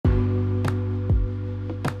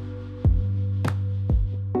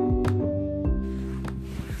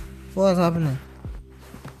What's happening?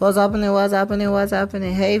 What's happening? What's happening? What's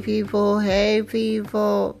happening? Hey people, hey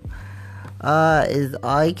people. Is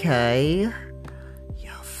IK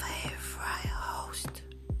your favorite host?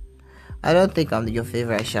 I don't think I'm your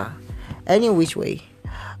favorite show. Any which way.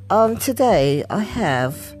 Today I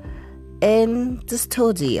have in the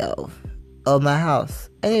studio of my house.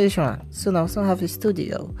 Any which one. Soon I also have a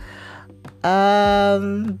studio.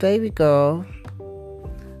 Baby girl.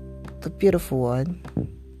 The beautiful one.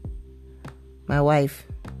 My wife.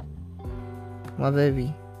 My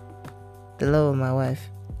baby. The love of my wife.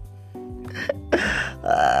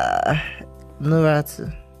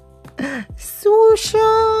 Nuratu. Susha.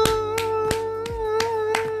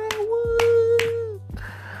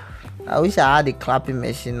 I wish I had a clapping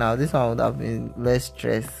machine now. This one would have been less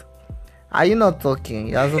stress. Are you not talking?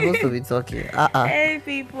 You're supposed to be talking. Hey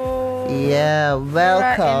people. Yeah,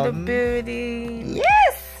 welcome. We're in the building.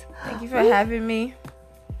 Yes. Thank you for having me.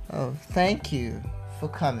 Oh, thank you for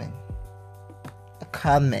coming.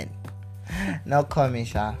 Not coming,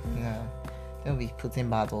 Sha. No. Don't be putting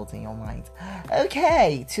bad words in your mind.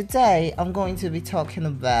 Okay, today I'm going to be talking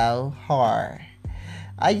about horror.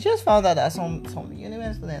 I just found out that some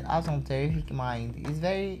university students have some terrific mind. It's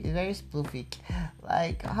very spoofy.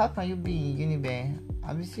 Like, how can you be in Unibe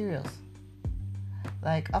and be serious?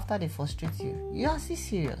 Like, after they frustrate you, you are still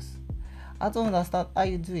serious. I don't understand how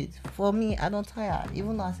you do it. For me, I don't tire.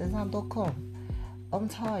 Even though I said exam.com, I'm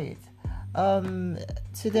tired.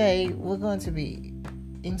 Today we're going to be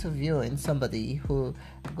interviewing somebody who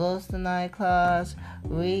goes to night class,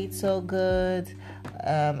 reads so good.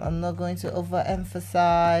 I'm not going to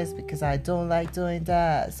overemphasize because I don't like doing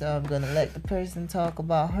that. So I'm going to let the person talk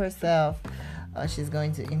about herself. She's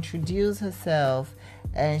going to introduce herself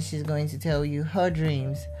and she's going to tell you her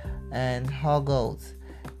dreams and her goals.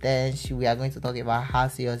 Then we are going to talk about how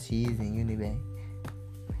serious she is in Unibe.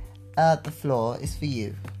 The floor is for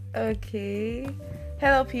you. Okay.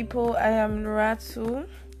 Hello people, I am Nuratu,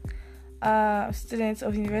 student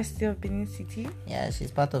of University of Benin City. Yeah, she's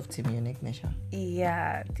part of Team Unique Nation.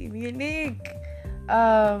 Yeah, Team Unique.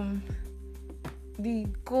 The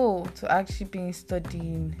goal to actually be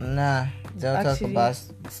studying. Nah, don't talk about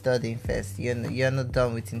studying first. You're not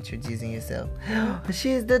done with introducing yourself.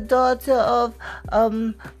 She's the daughter of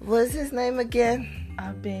what's his name again?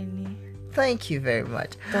 Abeni. Thank you very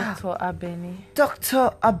much. Dr. Abeni.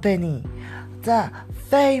 Dr. Abeni, the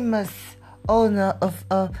famous owner of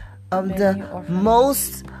the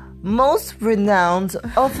most renowned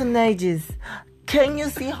orphanages. Can you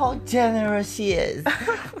see how generous she is?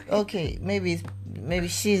 Okay, maybe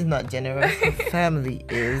she's not generous. Her family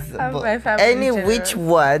is. But any which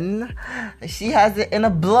one, she has it in her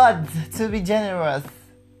blood to be generous.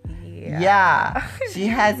 Yeah, she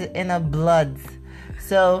has it in her blood.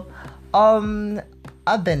 So,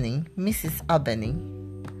 Abeni, Mrs. Abeni.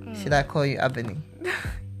 Should I call you Abeni?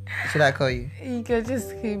 Should I call you? You can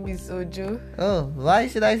just call me Ojo. Oh, why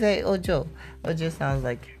should I say Ojo? Ojo sounds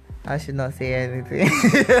like I should not say anything.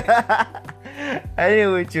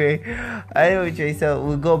 Anyway, so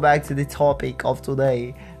we'll go back to the topic of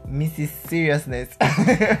today, Mrs. Seriousness.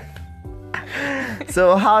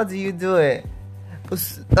 So how do you do it?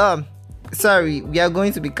 Sorry, we are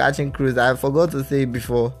going to be catching cruise. I forgot to say it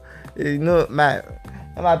before. You know, my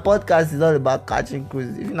podcast is all about catching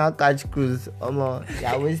cruise. If you not catch cruise,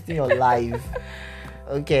 you're wasting your life.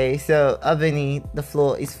 Okay, so Abeni, the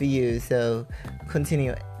floor is for you. So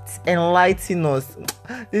continue. Enlighten us.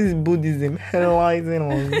 This is Buddhism.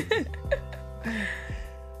 Enlighten us.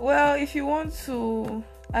 Well, if you want to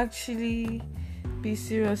actually be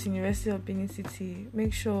serious in University of Benin City,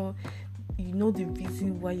 make sure you know the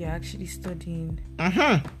reason why you're actually studying.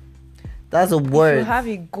 That's a word. If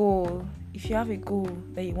you have a goal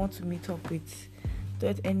that you want to meet up with,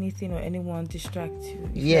 don't let anything or anyone distract you.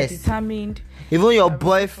 If yes. you're determined. Even your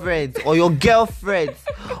boyfriend or your girlfriend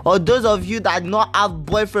or those of you that not have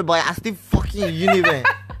boyfriend but are still fucking Uniben.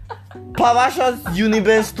 Perversions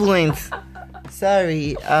Uniben students.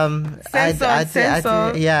 Sorry.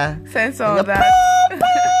 Censor Yeah. that.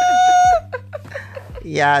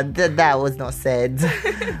 Yeah, that was not said.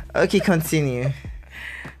 Okay, continue.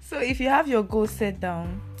 So if you have your goal set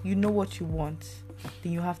down, you know what you want,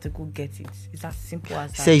 then you have to go get it. It's as simple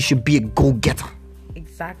as that. Say you should be a go-getter.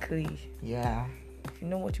 Exactly. Yeah. If you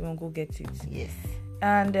know what you want, go get it. Yes.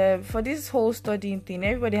 And for this whole studying thing,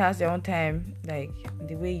 everybody has their own time, like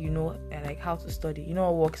the way you know, like how to study. You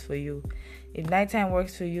know what works for you. If nighttime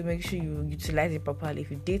works for you, make sure you utilize it properly.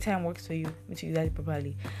 If daytime works for you, make sure you utilize it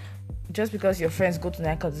properly. Just because your friends go to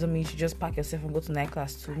night class doesn't mean you should just pack yourself and go to night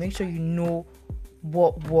class too. Make sure you know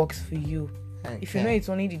what works for you. If you know it's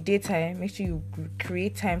only the daytime, make sure you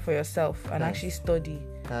create time for yourself and actually study.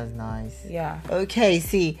 That's nice. Yeah. Okay,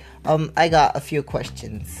 see, I got a few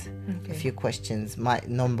questions. Okay. A few questions. My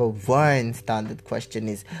number one standard question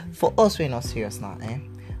is, for us, we're not serious now, eh?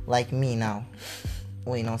 Like me now.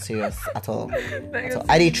 We're not serious at all.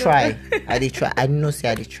 I did try. I know say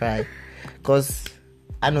I did try. Because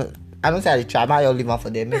I don't say I did try. I might all leave one for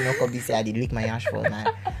them. Me not come be say I did lick my ass for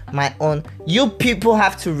my own. You people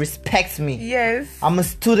have to respect me. Yes. I'm a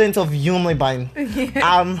student of Uniban.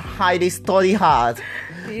 Yeah. I they study hard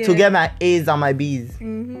to get my A's and my B's.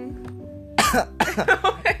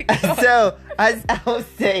 Oh my God. So as I was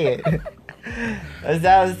saying,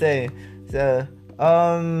 so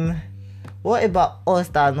what about us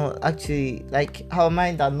that are not actually, like, our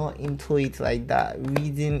minds are not into it like that?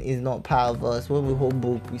 Reading is not part of us. When we hold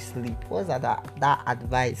book, we sleep. What's that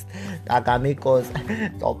advice that can make us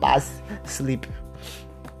pass sleep?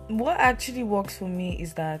 What actually works for me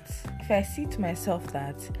is that if I see to myself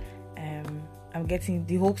that I'm getting,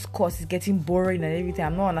 the whole course is getting boring and everything,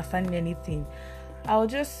 I'm not understanding anything, I'll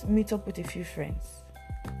just meet up with a few friends.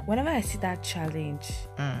 Whenever I see that challenge,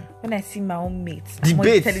 when I see my own mates,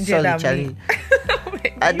 debate, challenge.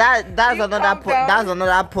 That's another point. That's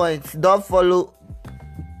another point. Don't follow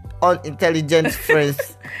unintelligent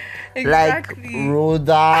friends. Exactly. Like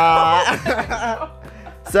Rhoda.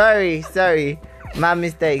 sorry, my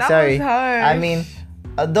mistake. That sorry. was harsh. I mean,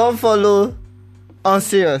 don't follow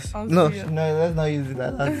unserious. No, let's not use it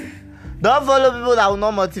like that. Don't follow people that will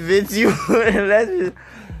not motivate you.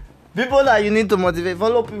 People that you need to motivate.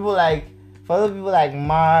 Follow people like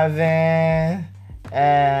Marvin.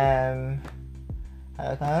 I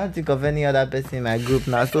cannot think of any other person in my group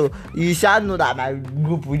now. So you shall know that my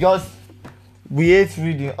group we hate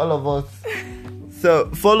reading, all of us. So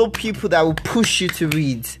follow people that will push you to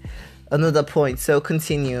read. Another point. So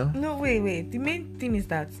continue. No, wait. The main thing is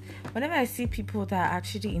that whenever I see people that are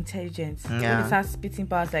actually intelligent, when they start spitting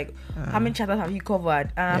past like, how many chapters have you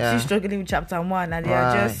covered? And I'm still struggling with chapter 1, and they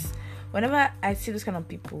are just. Whenever I see those kind of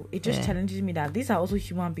people, it just challenges me that these are also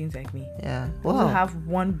human beings like me. Yeah. Wow. Who have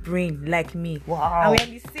one brain like me. Wow. And we're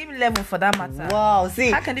on the same level for that matter. Wow.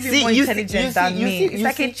 See, how can they be more intelligent than me? It's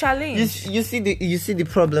like a challenge. You see the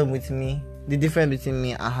problem with me, the difference between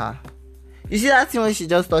me and her. You see that thing when she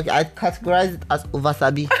just talking, I categorize it as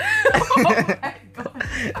oversabi. Oh my God.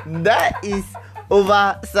 That is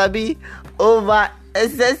oversabi, over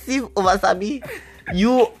excessive oversabi.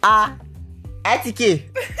 You are ATK.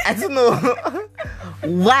 I don't know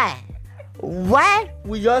why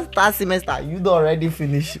we just start semester, you don't already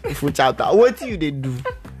finish full chapter. What do you do?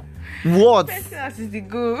 What? First class is the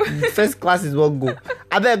go. First class is what go.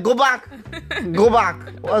 I bet go back.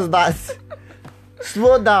 What's that?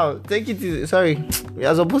 Slow down. Take it easy. Sorry, we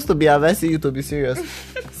are supposed to be advising you to be serious.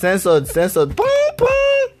 Censored. Boom,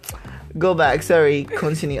 boom. Go back. Sorry.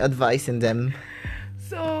 Continue advising them.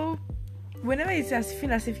 So whenever you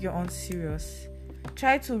feel as if you're unserious,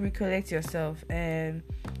 try to recollect yourself and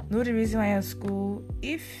know the reason why you're in school.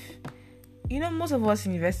 If most of us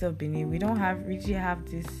in University of Benin, we don't really have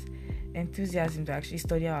this enthusiasm to actually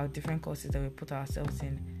study our different courses that we put ourselves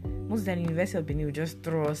in. Most of the University of Benin will just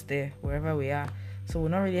throw us there wherever we are, so we'll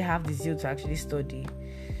not really have the zeal to actually study.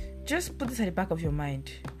 Just put this at the back of your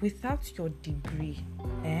mind. Without your degree,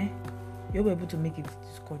 you'll be able to make it to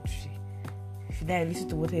this country. If you don't listen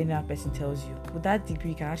to what any other person tells you, with that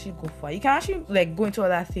degree you can actually go far. You can actually go into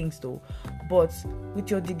other things though, but with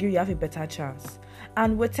your degree you have a better chance.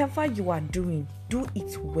 And whatever you are doing, do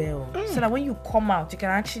it well, so that when you come out you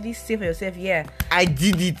can actually say for yourself, yeah, I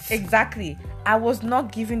did it. Exactly. I was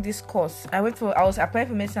not given this course. I was applying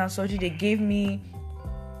for medicine and surgery. They gave me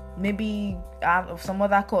maybe some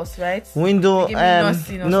other course, right? Window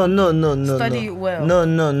nursing no. Study it well.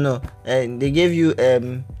 No. And they gave you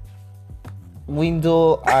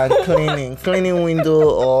window and cleaning window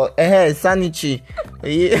or sanitary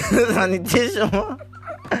sanitation.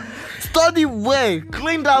 Study well.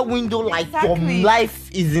 Clean that window like your life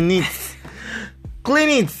is in it.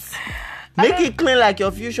 Clean it. Make it clean like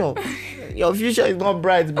your future. Your future is not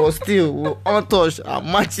bright, but still untouched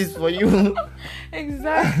and matches for you.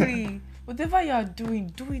 Exactly. Whatever you are doing,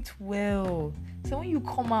 do it well. So when you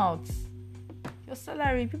come out, your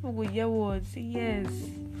salary, people will hear what? Say yes.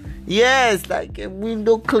 Yes, like a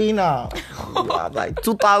window cleaner. You have like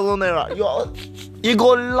 2,000 naira. You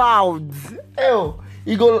go loud. Ew.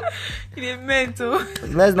 You go. It meant to.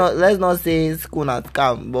 Let's not say school not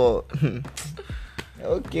come, but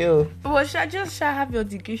okay. But just have your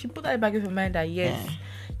degree. You put that back in your mind that yes,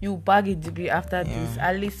 you bag a degree after this.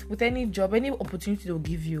 At least with any job, any opportunity they'll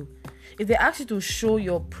give you. If they ask you to show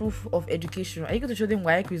your proof of education, are you going to show them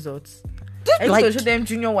WAEC results? I like, have to show them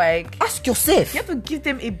junior WAEC. ask yourself. You have to give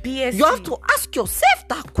them a BSc. You have to ask yourself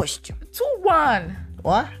that question. 2-1.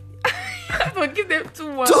 What? You have to give them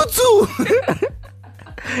 2-1. 2-2.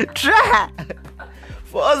 Try.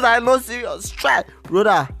 For us that are not serious, try.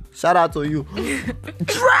 Brother, shout out to you.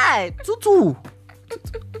 Try. 2-2.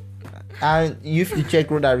 And if you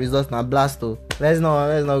check Rhoda results now, blast though. Let's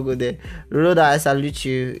not go there. Rhoda, I salute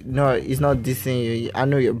you. No, it's not dissing you. I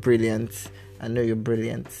know you're brilliant.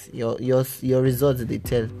 Your results they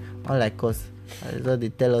tell. Unlike us. Our results they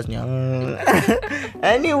tell us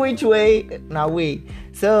any which way. Now wait.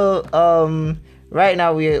 So right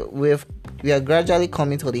now we are gradually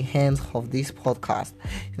coming to the end of this podcast.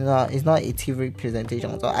 You know, it's not a TV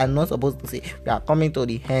presentation, so I'm not supposed to say we are coming to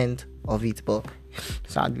the end of it, but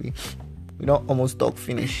sadly we don't almost talk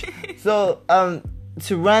finish. So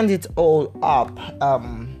to round it all up,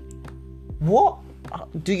 what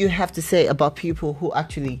do you have to say about people who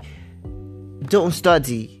actually don't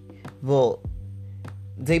study but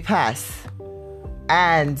they pass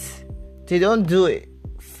and they don't do it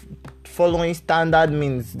following standard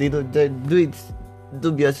means? They do it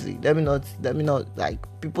dubiously. Let me not like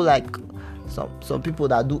people like some people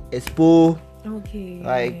that do expo. Okay.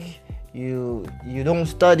 Like you don't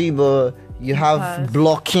study but you have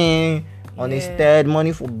blocking on instead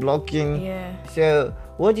money for blocking. Yeah. So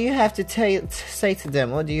what do you have to say to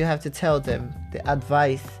them? What do you have to tell them? The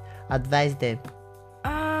advise them.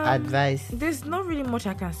 Advice. There's not really much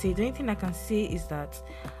I can say. The only thing I can say is that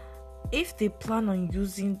if they plan on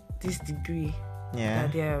using this degree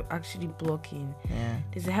that they are actually blocking,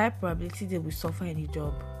 there's a high probability they will suffer in a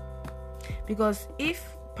job. Because if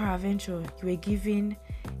peradventure you were given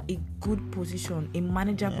a good position, a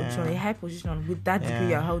manager position, a high position with that degree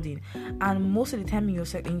you're holding, and most of the time in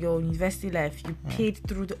your university life you paid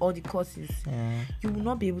through all the courses, you will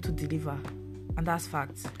not be able to deliver, and that's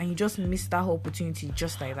fact. And you just missed that whole opportunity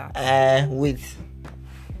just like that. Wait,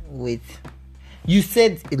 you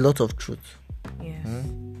said a lot of truth. Yes.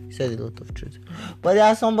 You said a lot of truth, but there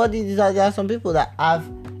are some people that have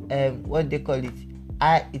what they call it,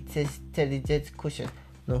 intelligent quotient.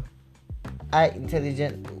 No,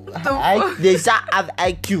 intelligent. They have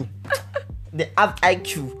IQ. They have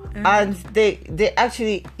IQ, and they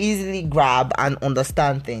actually easily grab and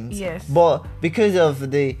understand things. Yes. But because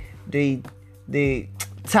of the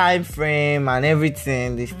time frame and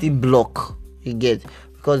everything, they still block. You get,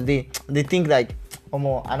 because they think like,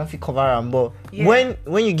 I don't feel cover them, but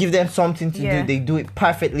when you give them something to do, they do it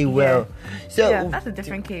perfectly well. So that's a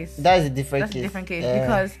different case. That's a different case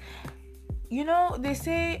Because you know they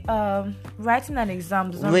say writing an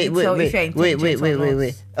exam does not really tell if you're intelligent or not.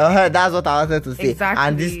 Wait. That's what I wanted to say. Exactly.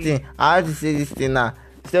 And this thing, I have to say this thing now.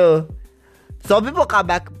 So some people can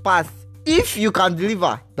pass. If you can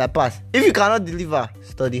deliver, pass. If you cannot deliver,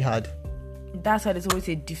 study hard. That's why there's always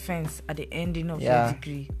a defense at the ending of your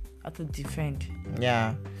degree. You have to defend.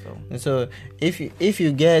 Yeah. So if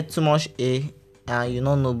you get too much A and you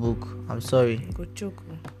don't know book, I'm sorry. Go choke.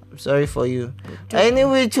 I'm sorry for you. Any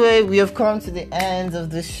which way, we have come to the end of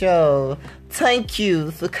the show. Thank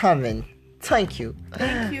you for coming. Thank you.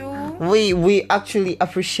 We actually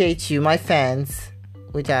appreciate you, my fans.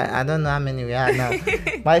 Which I don't know how many we are now.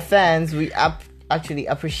 My fans, we actually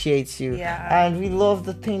appreciate you. Yeah. And we love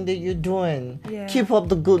the thing that you're doing. Yeah. Keep up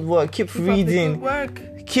the good work. Keep reading.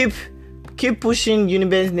 Keep pushing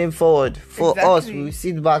Uniben's name forward. For us, we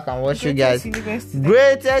sit back and watch you guys.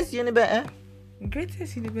 Greatest Uniben.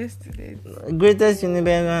 Greatest university.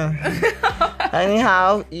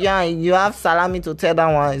 Anyhow, you have salami to tell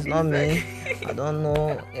that one. It's not me. I don't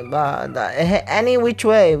know about that. Any which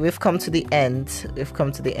way, we've come to the end. We've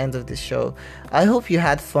come to the end of the show. I hope you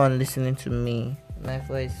had fun listening to me. My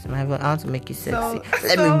voice. I want to make you sexy.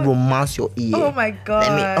 Let me romance your ear. Oh my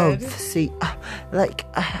God. Let me see.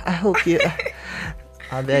 I hope you.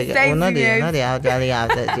 I beg. Not the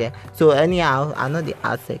outside. Yeah. So anyhow, I know the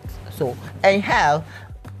outside. So anyhow,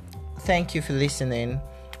 thank you for listening.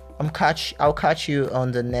 I'll catch you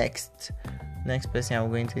on the next person I'm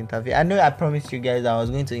going to interview. I know I promised you guys I was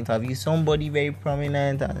going to interview somebody very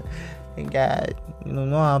prominent, and guys,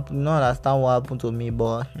 not understand what happened to me,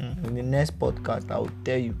 but in the next podcast I will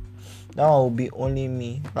tell you. That one will be only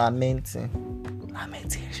me lamentations.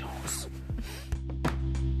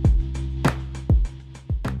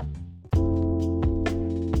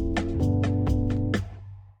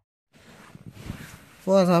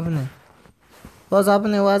 What's happening? Hey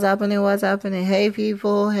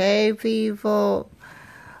people. Is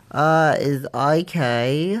IK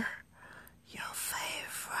your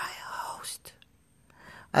favorite host?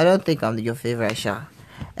 I don't think I'm your favorite, Sha.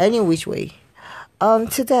 Any which way.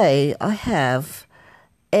 Today I have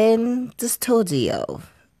in the studio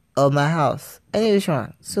of my house. Anyway,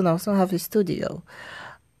 Sean, soon I'll also have a studio.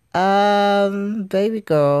 Baby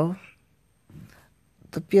girl,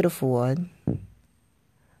 the beautiful one,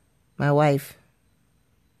 my wife,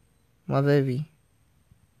 my baby,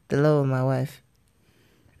 the love of my wife,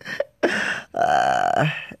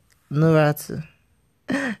 Nuratu.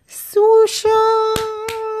 Susha.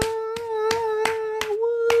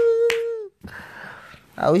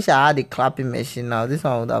 I wish I had a clapping machine now. This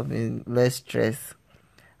one would have been less stress.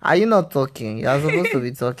 Are you not talking? You're supposed to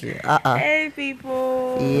be talking. Hey,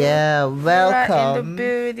 people. Yeah, welcome. In the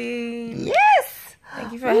building. Yes.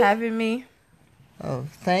 Thank you for having me. Oh,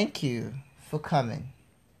 thank you for coming.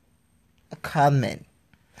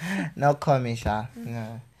 Not coming, Sha.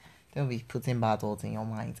 No. Don't be putting bad words in your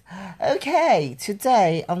mind. Okay,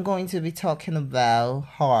 today I'm going to be talking about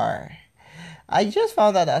horror. I just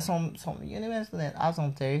found out that some university students have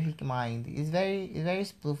some terrific mind. It's very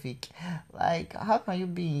specific. Like, how can you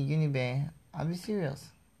be in Unibe and be serious?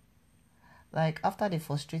 Like, after they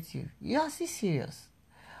frustrate you, you are still serious.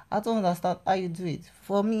 I don't understand how you do it.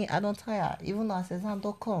 For me, I don't tire. Even as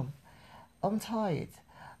exam.com, I'm tired.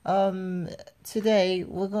 Today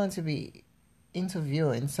we're going to be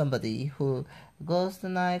interviewing somebody who goes to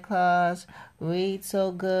night class, reads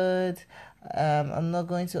so good. I'm not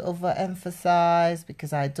going to overemphasize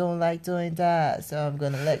because I don't like doing that. So I'm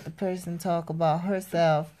going to let the person talk about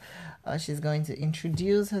herself. She's going to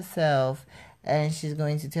introduce herself and she's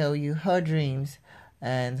going to tell you her dreams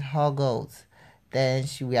and her goals. Then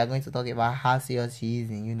we are going to talk about how serious she is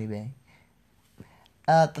in Unibe.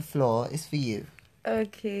 The floor is for you.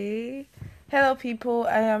 Okay. Hello, people.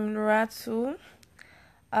 I am Nuratu,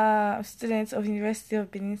 student of University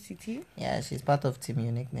of Benin City. Yeah, she's part of Team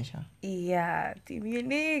Unique Nation. Yeah, Team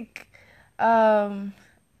Unique. The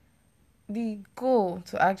goal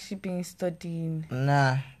to actually be studying.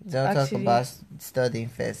 Nah, don't talk about studying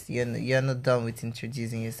first. You're not done with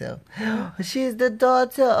introducing yourself. She's the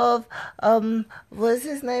daughter of what's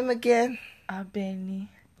his name again? Abeni.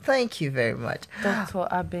 Thank you very much, Dr.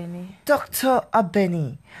 Abeni. Dr.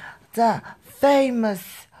 Abeni, the famous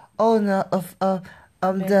owner of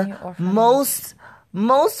the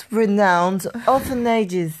most renowned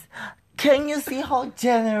orphanages. Can you see how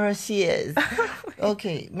generous she is?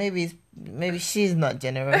 Okay, maybe she's not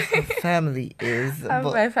generous. Her family is.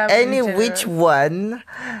 But any which one,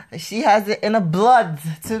 she has it in her blood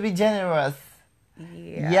to be generous.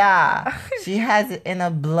 Yeah, she has it in her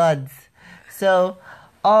blood. So,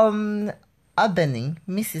 Abeni,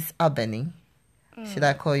 Mrs. Abeni. Should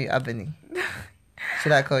I call you Abeni?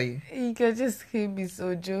 Should I call you? You can just call me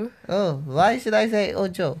Ojo. Oh, why should I say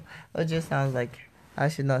Ojo? Ojo sounds like I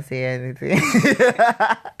should not say anything.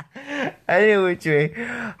 Anyway,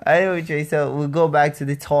 so we'll go back to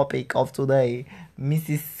the topic of today,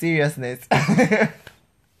 Mrs. Seriousness.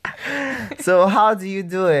 So how do you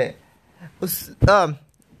do it?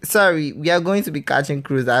 Sorry, we are going to be catching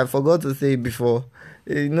cruise. I forgot to say it before.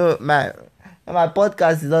 You know, my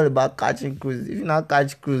podcast is all about catching cruise. If you not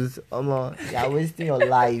catch cruise, you're wasting your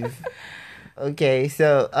life. Okay,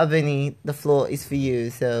 so Abeni, the floor is for you.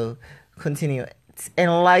 So continue.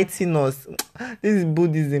 Enlighten us. This is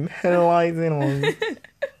Buddhism. Enlighten us.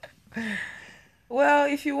 Well,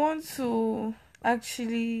 if you want to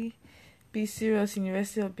actually be serious in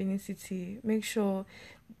University of Benin City, make sure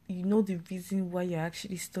you know the reason why you're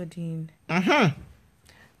actually studying.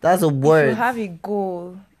 That's a word.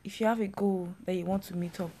 If you have a goal that you want to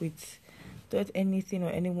meet up with, don't let anything or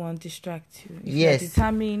anyone distract you. If you're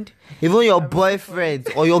determined, even your boyfriend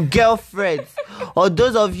or your girlfriend, or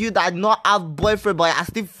those of you that not have boyfriend but are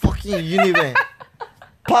still fucking Uniben,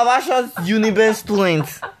 perversions Uniben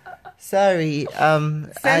students. Sorry,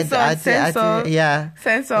 censor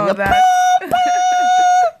all that.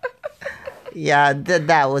 Yeah,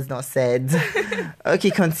 that was not said. Okay,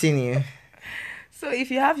 continue. So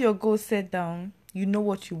if you have your goal set down, you know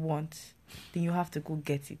what you want, then you have to go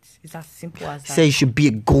get it. It's as simple as that. Say you should be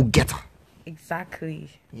a go-getter. Exactly.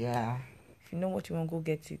 Yeah. If you know what you want, go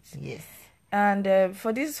get it. Yes. And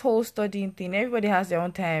for this whole studying thing, everybody has their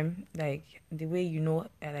own time, like the way you know,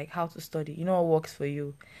 like how to study. You know what works for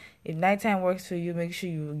you. If nighttime works for you, make sure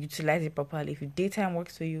you utilize it properly. If daytime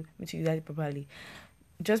works for you, make sure you utilize it properly.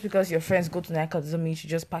 Just because your friends go to night class doesn't mean you should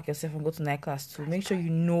just pack yourself and go to night class too. Make sure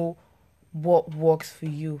you know what works for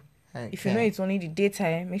you. Okay. If you know it's only the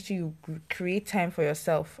daytime, make sure you create time for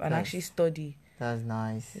yourself and actually study. That's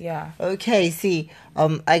nice. Yeah. Okay, see,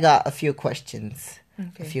 I got a few questions.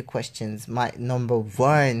 Okay. A few questions. My number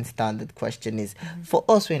one standard question is, for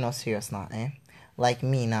us, we're not serious now, eh? Like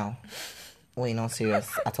me now. We're not serious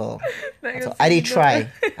at all. I did try.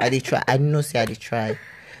 I know say I did try.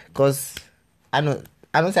 Cause I don't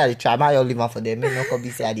say I dey try. My all live for them. Me no come be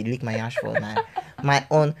say I dey lick my ash for my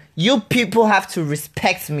own. You people have to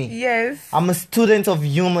respect me. Yes. I'm a student of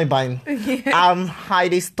Uniban. Yeah. I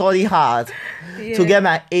dey study hard to get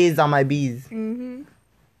my A's and my B's. Mm-hmm.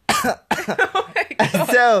 Oh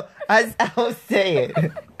so as I was saying,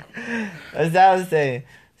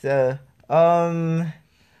 so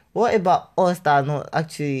what about us that are not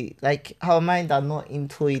actually, like, our mind are not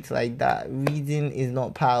into it like that? Reading is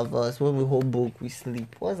not part of us. When we hold book, we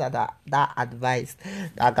sleep. What's that advice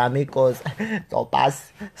that can make us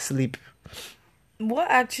surpass sleep?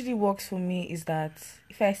 What actually works for me is that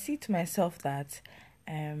if I see to myself that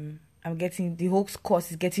I'm getting, the whole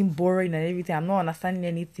course is getting boring and everything, I'm not understanding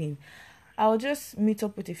anything, I'll just meet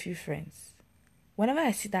up with a few friends. Whenever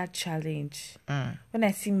I see that challenge, when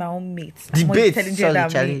I see my own mates, debate,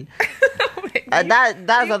 challenge.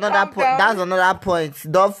 That's another point. That's another point.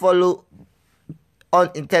 Don't follow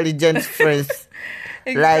unintelligent friends.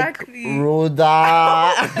 Exactly. Like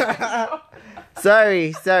Rhoda.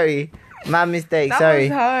 sorry, my mistake. That sorry.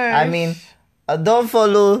 was harsh. I mean, don't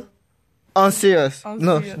follow unserious.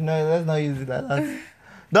 No, let's not use it like that.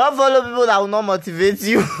 Don't follow people that will not motivate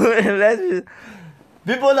you.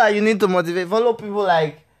 People that you need to motivate. Follow people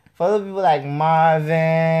like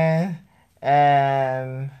Marvin.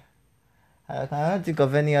 I cannot think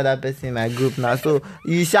of any other person in my group now. So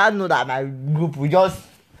you shall know that my group, we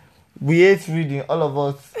hate reading, all of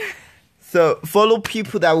us. So follow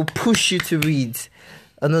people that will push you to read.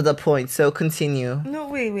 Another point. So continue. No,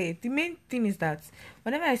 wait. The main thing is that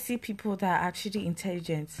whenever I see people that are actually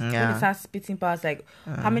intelligent, when they start spitting powers like,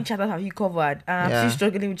 how many chapters have you covered? And I'm still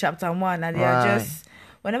struggling with chapter 1, and they are just.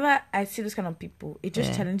 Whenever I see those kind of people, it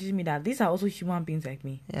just challenges me that these are also human beings like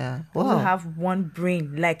me. Yeah. Wow. Who have one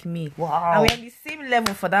brain like me. Wow. And we're on the same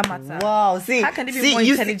level for that matter. Wow. See, how can they be more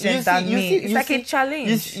intelligent than me? It's like a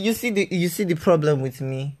challenge. You see the problem with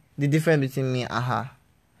me, the difference between me and her.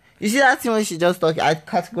 You see that thing when she just talking, I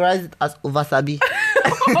categorize it as oversabi.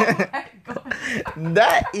 Oh my God.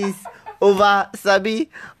 That is oversabi,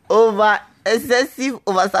 over excessive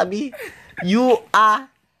oversabi. You are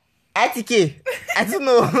ATK. I don't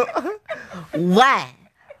know.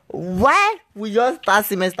 Why we just start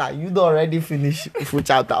semester? You don't already finish full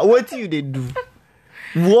chapter. What do you do?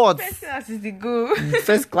 What? First class is the go.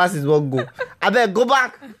 First class is what go. I bet go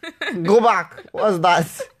back. What's that?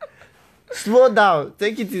 Slow down.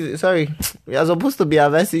 Take it easy. Sorry. We are supposed to be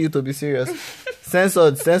advising you to be serious.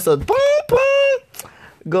 Censored. Boom, boom.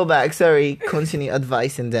 Go back. Sorry. Continue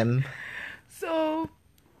advising them. So,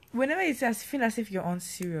 whenever you feel as if you're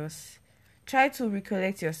unserious, try to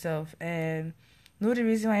recollect yourself and know the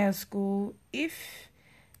reason why you're in school. If,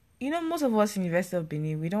 most of us in University of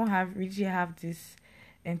Benin, we don't really have this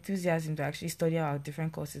enthusiasm to actually study our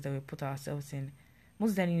different courses that we put ourselves in.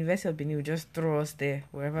 Most of the University of Benin will just throw us there,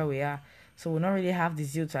 wherever we are. So we'll not really have the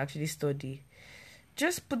zeal to actually study.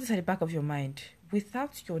 Just put this at the back of your mind.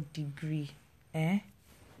 Without your degree,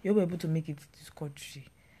 you'll be able to make it to this country.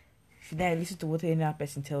 If you don't listen to what any other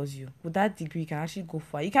person tells you, with that degree, you can actually go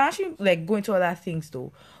far. You can actually go into other things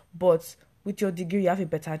though. But with your degree, you have a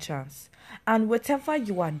better chance. And whatever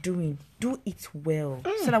you are doing, do it well.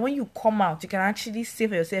 So that when you come out, you can actually say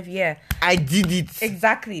for yourself, yeah, I did it.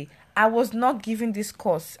 Exactly. I was not given this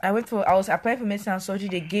course. I was applying for medicine and surgery.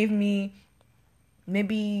 They gave me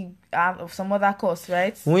maybe some other course,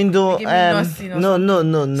 right? Window. No.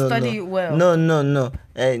 Study well. No.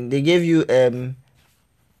 They gave you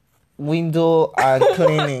window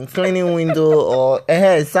and cleaning window or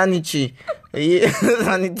sanitary,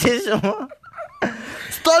 sanitation.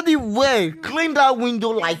 Study well. Clean that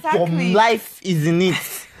window like your life is in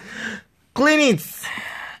it. Clean it.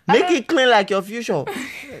 Make it clean like your future.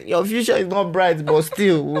 Your future is not bright, but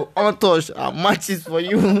still untouched and matches for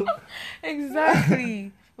you.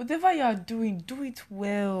 Exactly. Whatever you are doing, do it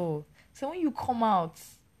well. So when you come out,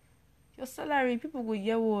 your salary, people will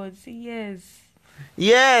hear words, say yes.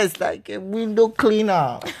 Yes, like a window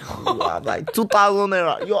cleaner. You have like 2,000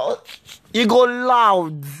 naira. You go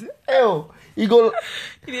loud. Ew. You go.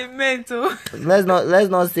 It meant to. Let's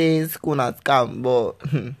not say school not scam, but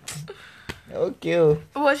okay.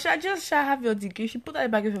 Well, just have your degree. You put that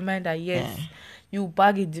in the back of your mind that yes, you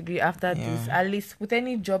bag a degree after this. At least with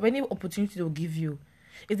any job, any opportunity they'll give you.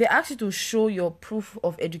 If they ask you to show your proof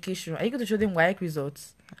of education, are you going to show them WAEC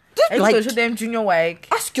results? Are you going to show them junior WAEC?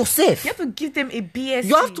 Ask yourself. You have to give them a BSc.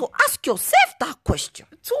 You have to ask yourself that question.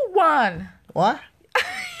 2-1. What? You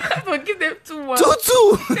have to give them 2-1.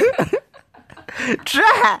 2-2.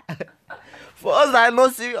 Try. For us that are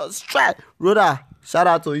not serious, try. Rhoda, shout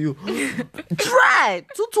out to you. Try.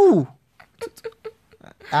 2-2.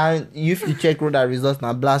 And if you check Rhoda results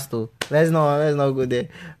now, blast though. Let's not go there.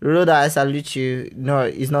 Rhoda, I salute you. No,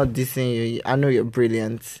 it's not dissing you. I know you're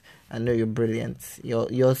brilliant.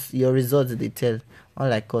 Your results they tell.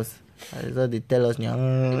 Unlike us. Our results they tell us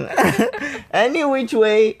any which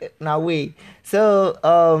way now way. So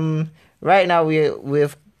right now we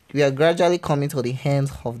are gradually coming to the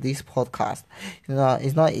end of this podcast. You know,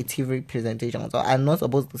 it's not a TV presentation, so I'm not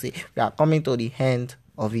supposed to say we are coming to the end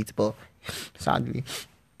of it, but sadly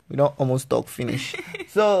we don't almost talk finish.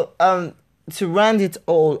 So to round it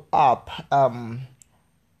all up,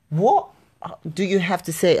 what do you have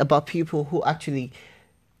to say about people who actually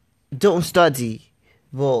don't study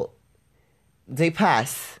but they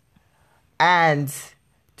pass and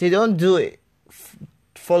they don't do it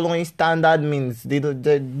following standard means? They do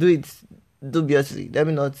it dubiously. Let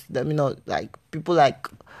me not like people like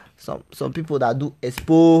some people that do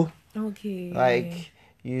expo. Okay. Like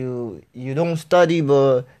you don't study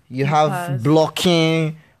but you have pass.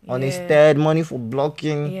 blocking on instead money for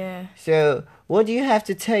blocking. Yeah. So what do you have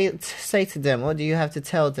to say to them? What do you have to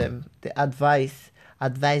tell them? The advise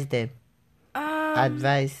them.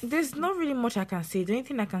 Advice. There's not really much I can say. The only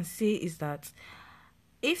thing I can say is that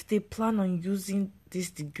if they plan on using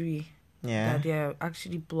this degree that they are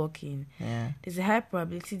actually blocking, there's a high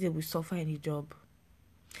probability they will suffer in the job.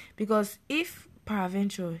 Because if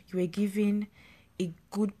peradventure you were given a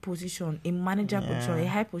good position, a manager position, a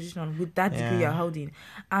high position with that degree you're holding,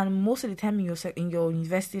 and most of the time in your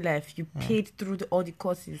university life you paid through all the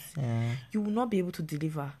courses, you will not be able to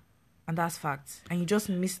deliver. And that's fact. And you just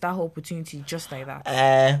missed that whole opportunity just like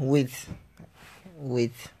that.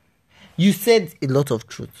 Wait. You said a lot of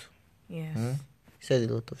truth. Yes. You said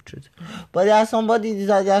a lot of truth. But there are some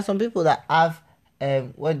people that have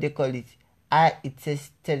what they call it,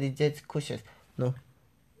 intelligent quotient. No.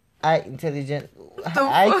 They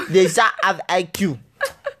just have IQ.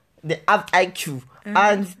 They have IQ.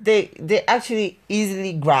 And they actually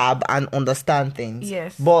easily grab and understand things.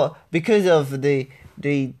 Yes. But because of the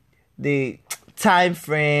time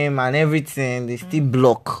frame and everything, they still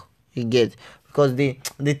block. You get, because they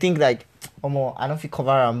think like, oh, I don't feel cover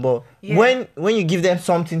them. But when you give them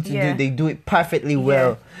something to do, they do it perfectly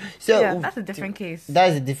well. So that's a different case.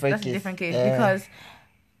 That's a different case because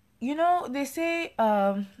you know they say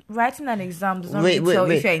writing an exam does not really tell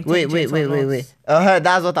if you're intelligent or not.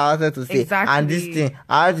 That's what I wanted to say. Exactly. And this thing,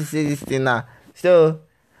 I have to say this thing now. So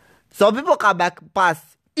some people can pass.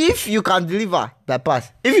 If you can deliver,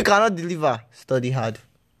 pass. If you cannot deliver, study hard.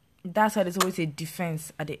 That's why there's always a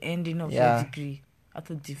defense at the ending of your degree. You have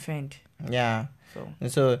to defend. Yeah.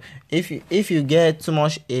 So if you get too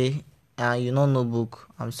much A and you don't know book,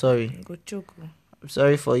 I'm sorry. Go choke. I'm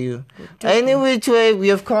sorry for you. Any which way, we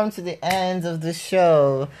have come to the end of the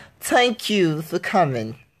show. Thank you for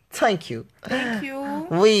coming. Thank you.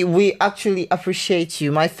 We actually appreciate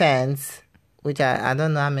you, my fans. Which I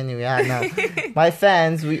don't know how many we are now. My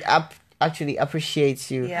fans, we actually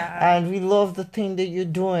appreciate you. Yeah. And we love the thing that you're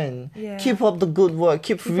doing. Yeah. Keep up the good work.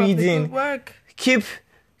 Keep reading. Up the good work.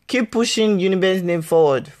 Keep pushing Uniben's name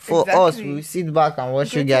forward. For us, we'll sit back and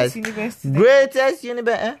watch you guys. Greatest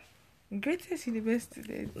Uniben. Greatest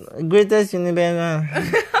university. Greatest Uniben.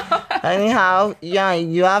 Anyhow,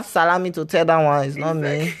 you have salami to tell that one. It's not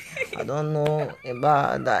me. I don't know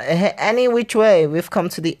about that. Any which way, we've come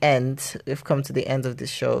to the end. We've come to the end of the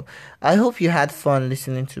show. I hope you had fun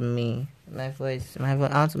listening to me. My voice. I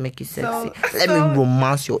want to make you sexy. Let me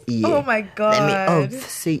romance your ear. Oh my God. Let me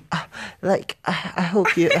see. I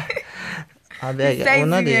hope you. I beg you. Oh,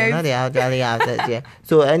 not the elderly outset, yeah.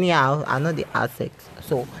 So anyhow, I know the outset.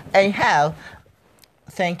 So anyhow,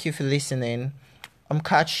 thank you for listening.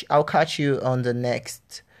 I'll catch you on the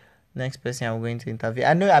next person I'm going to interview.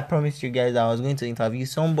 I know I promised you guys I was going to interview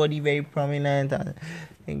somebody very prominent, and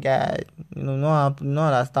guy, not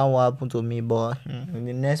understand what happened to me, but in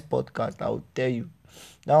the next podcast I will tell you.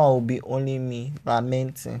 That one will be only me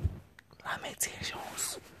lamentations.